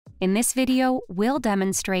In this video, we'll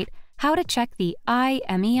demonstrate how to check the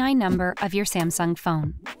IMEI number of your Samsung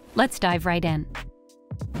phone. Let's dive right in.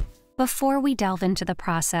 Before we delve into the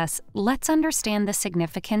process, let's understand the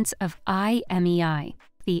significance of IMEI.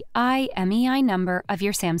 The IMEI number of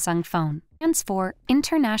your Samsung phone stands for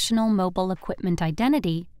International Mobile Equipment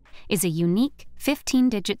Identity, is a unique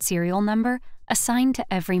 15-digit serial number assigned to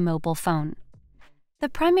every mobile phone. The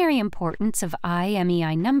primary importance of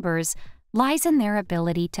IMEI numbers lies in their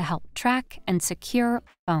ability to help track and secure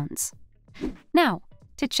phones. Now,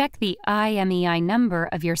 to check the IMEI number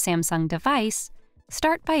of your Samsung device,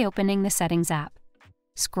 start by opening the Settings app.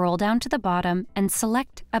 Scroll down to the bottom and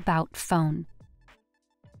select About Phone.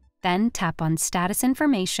 Then tap on Status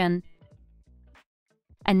Information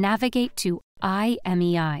and navigate to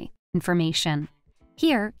IMEI Information.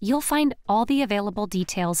 Here, you'll find all the available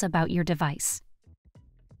details about your device.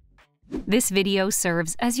 This video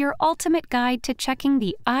serves as your ultimate guide to checking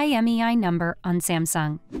the IMEI number on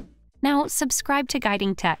Samsung. Now, subscribe to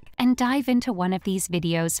Guiding Tech and dive into one of these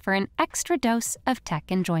videos for an extra dose of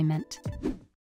tech enjoyment.